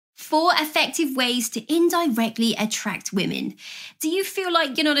4 effective ways to indirectly attract women. Do you feel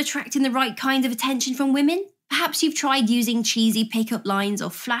like you're not attracting the right kind of attention from women? Perhaps you've tried using cheesy pickup lines or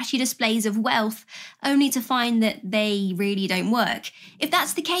flashy displays of wealth, only to find that they really don't work. If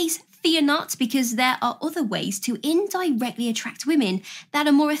that's the case, fear not, because there are other ways to indirectly attract women that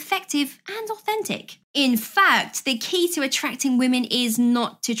are more effective and authentic. In fact, the key to attracting women is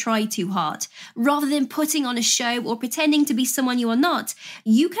not to try too hard. Rather than putting on a show or pretending to be someone you are not,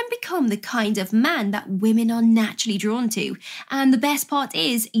 you can become the kind of man that women are naturally drawn to. And the best part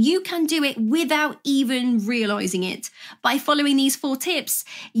is, you can do it without even realizing it. By following these 4 tips,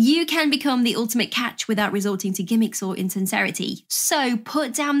 you can become the ultimate catch without resorting to gimmicks or insincerity. So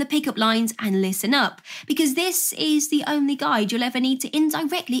put down the pickup lines and listen up, because this is the only guide you'll ever need to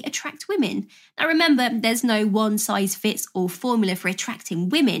indirectly attract women. Now remember, there's no one-size-fits-all formula for attracting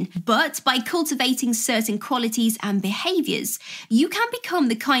women, but by cultivating certain qualities and behaviours, you can become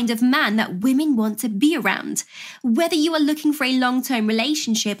the kind of man that women want to be around. Whether you are looking for a long-term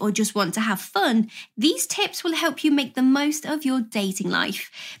relationship or just want to have fun, these tips will help you make the most of your dating life.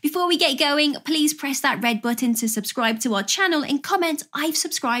 Before we get going, please press that red button to subscribe to our channel and comment "I've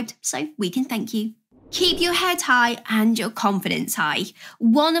subscribed" so we can thank you. Keep your head high and your confidence high.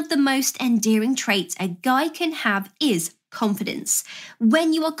 One of the most endearing traits a guy can have is confidence.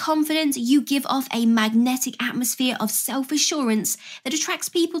 When you are confident, you give off a magnetic atmosphere of self-assurance that attracts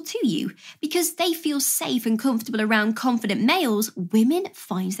people to you. Because they feel safe and comfortable around confident males, women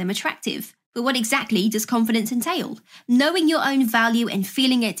find them attractive. But what exactly does confidence entail? Knowing your own value and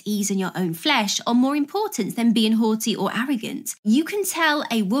feeling at ease in your own flesh are more important than being haughty or arrogant. You can tell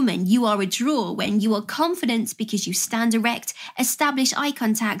a woman you are a draw when you are confident because you stand erect, establish eye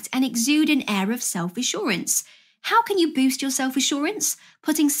contact, and exude an air of self-assurance. How can you boost your self-assurance?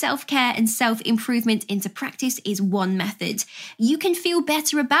 Putting self-care and self-improvement into practice is one method. You can feel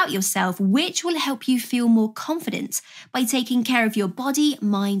better about yourself, which will help you feel more confident by taking care of your body,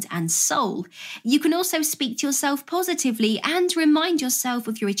 mind, and soul. You can also speak to yourself positively and remind yourself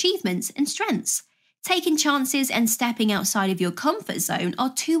of your achievements and strengths. Taking chances and stepping outside of your comfort zone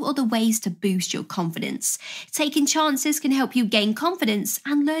are 2 other ways to boost your confidence. Taking chances can help you gain confidence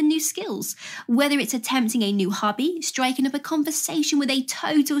and learn new skills, whether it's attempting a new hobby, striking up a conversation with a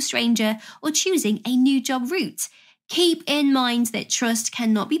total stranger, or choosing a new job route. Keep in mind that trust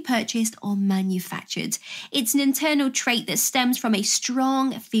cannot be purchased or manufactured. It's an internal trait that stems from a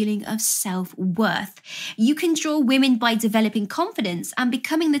strong feeling of self-worth. You can draw women by developing confidence and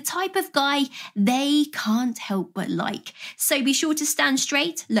becoming the type of guy they can't help but like. So be sure to stand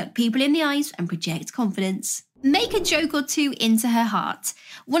straight, look people in the eyes, and project confidence. Make a joke or 2 into her heart.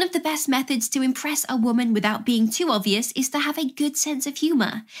 One of the best methods to impress a woman without being too obvious is to have a good sense of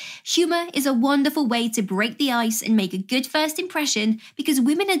humour. Humour is a wonderful way to break the ice and make a good first impression, because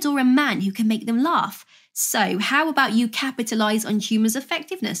women adore a man who can make them laugh. So how about you capitalise on humour's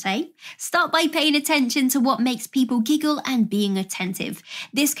effectiveness, eh? Start by paying attention to what makes people giggle and being attentive.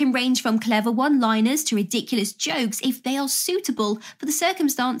 This can range from clever one-liners to ridiculous jokes if they are suitable for the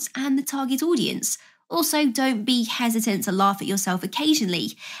circumstance and the target audience. Also, don't be hesitant to laugh at yourself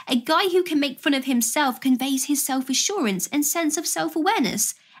occasionally. A guy who can make fun of himself conveys his self-assurance and sense of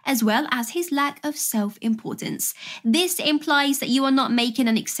self-awareness, as well as his lack of self-importance. This implies that you are not making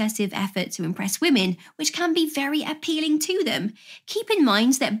an excessive effort to impress women, which can be very appealing to them. Keep in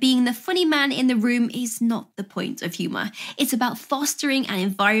mind that being the funny man in the room is not the point of humour. It's about fostering an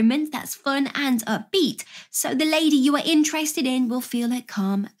environment that's fun and upbeat, so the lady you are interested in will feel at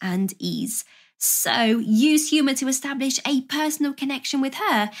calm and ease. So, use humour to establish a personal connection with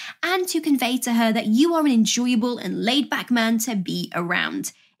her and to convey to her that you are an enjoyable and laid-back man to be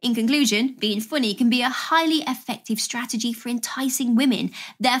around. In conclusion, being funny can be a highly effective strategy for enticing women.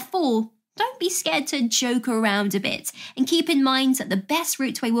 Therefore, don't be scared to joke around a bit, and keep in mind that the best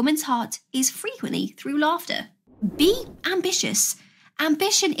route to a woman's heart is frequently through laughter. Be ambitious.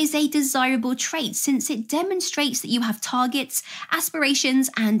 Ambition is a desirable trait since it demonstrates that you have targets, aspirations,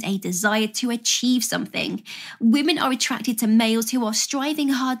 and a desire to achieve something. Women are attracted to males who are striving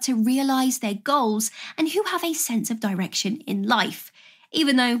hard to realise their goals and who have a sense of direction in life.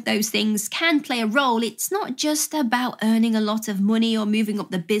 Even though those things can play a role, it's not just about earning a lot of money or moving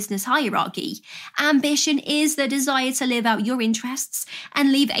up the business hierarchy. Ambition is the desire to live out your interests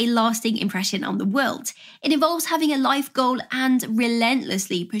and leave a lasting impression on the world. It involves having a life goal and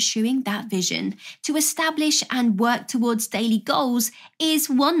relentlessly pursuing that vision. To establish and work towards daily goals is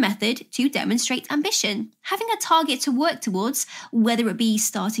one method to demonstrate ambition. Having a target to work towards, whether it be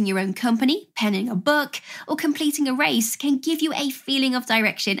starting your own company, penning a book, or completing a race, can give you a feeling of of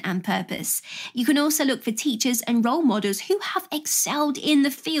direction and purpose. You can also look for teachers and role models who have excelled in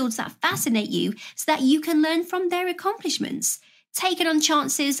the fields that fascinate you so that you can learn from their accomplishments. Taking on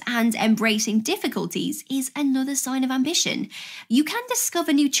chances and embracing difficulties is another sign of ambition. You can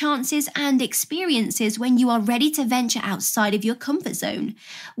discover new chances and experiences when you are ready to venture outside of your comfort zone.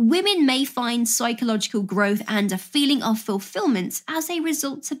 Women may find psychological growth and a feeling of fulfillment as a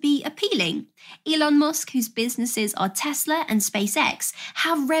result to be appealing. Elon Musk, whose businesses are Tesla and SpaceX,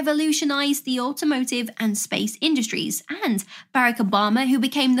 have revolutionized the automotive and space industries, and Barack Obama, who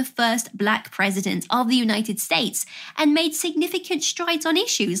became the first Black president of the United States and made significant strides on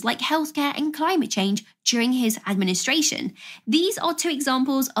issues like healthcare and climate change during his administration. These are two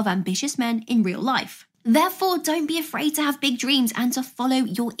examples of ambitious men in real life. Therefore, don't be afraid to have big dreams and to follow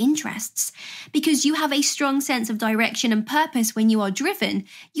your interests. Because you have a strong sense of direction and purpose when you are driven,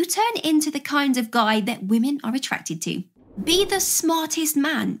 you turn into the kind of guy that women are attracted to. Be the smartest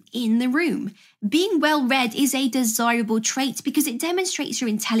man in the room. Being well-read is a desirable trait because it demonstrates your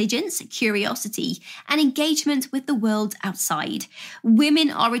intelligence, curiosity, and engagement with the world outside. Women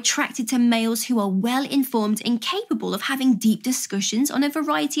are attracted to males who are well-informed and capable of having deep discussions on a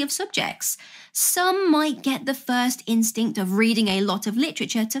variety of subjects. Some might get the first instinct of reading a lot of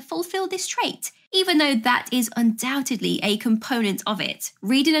literature to fulfill this trait. Even though that is undoubtedly a component of it,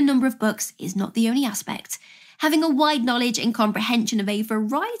 reading a number of books is not the only aspect. Having a wide knowledge and comprehension of a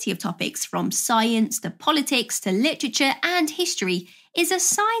variety of topics from science to politics to literature and history is a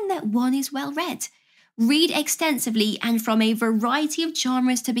sign that one is well read. Read extensively and from a variety of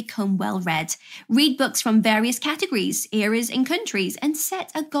genres to become well read. Read books from various categories, eras, and countries, and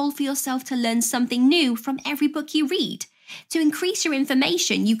set a goal for yourself to learn something new from every book you read. To increase your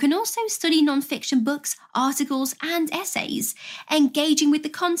information, you can also study non-fiction books, articles, and essays. Engaging with the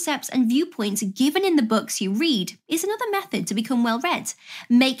concepts and viewpoints given in the books you read is another method to become well-read.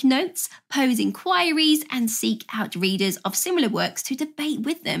 Make notes, pose inquiries, and seek out readers of similar works to debate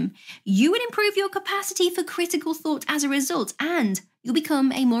with them. You will improve your capacity for critical thought as a result, and you'll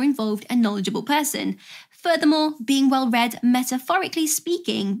become a more involved and knowledgeable person. Furthermore, being well-read, metaphorically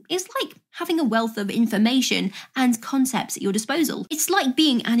speaking, is like having a wealth of information and concepts at your disposal. It's like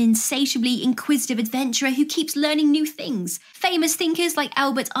being an insatiably inquisitive adventurer who keeps learning new things. Famous thinkers like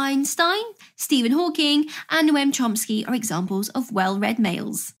Albert Einstein, Stephen Hawking, and Noam Chomsky are examples of well-read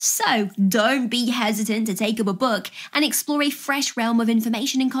males. So, don't be hesitant to take up a book and explore a fresh realm of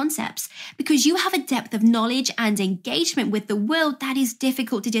information and concepts, because you have a depth of knowledge and engagement with the world that is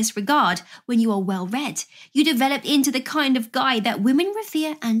difficult to disregard when you are well-read. You develop into the kind of guy that women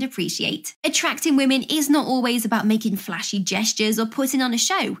revere and appreciate. Attracting women is not always about making flashy gestures or putting on a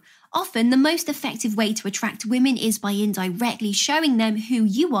show. Often, the most effective way to attract women is by indirectly showing them who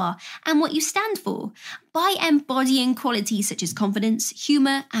you are and what you stand for. By embodying qualities such as confidence,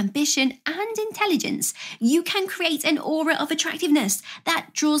 humour, ambition, and intelligence, you can create an aura of attractiveness that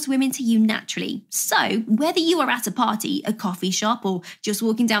draws women to you naturally. So, whether you are at a party, a coffee shop, or just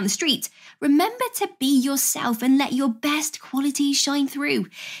walking down the street, remember to be yourself and let your best qualities shine through.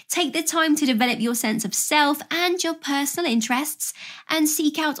 Take the time to develop your sense of self and your personal interests, and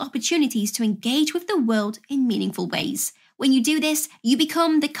seek out opportunities to engage with the world in meaningful ways. When you do this, you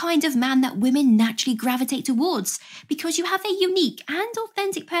become the kind of man that women naturally gravitate towards, because you have a unique and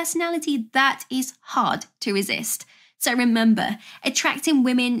authentic personality that is hard to resist. So remember, attracting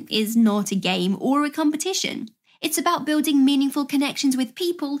women is not a game or a competition. It's about building meaningful connections with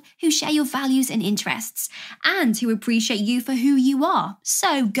people who share your values and interests, and who appreciate you for who you are.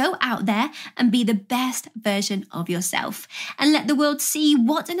 So go out there and be the best version of yourself, and let the world see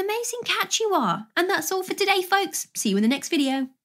what an amazing catch you are. And that's all for today, folks. See you in the next video.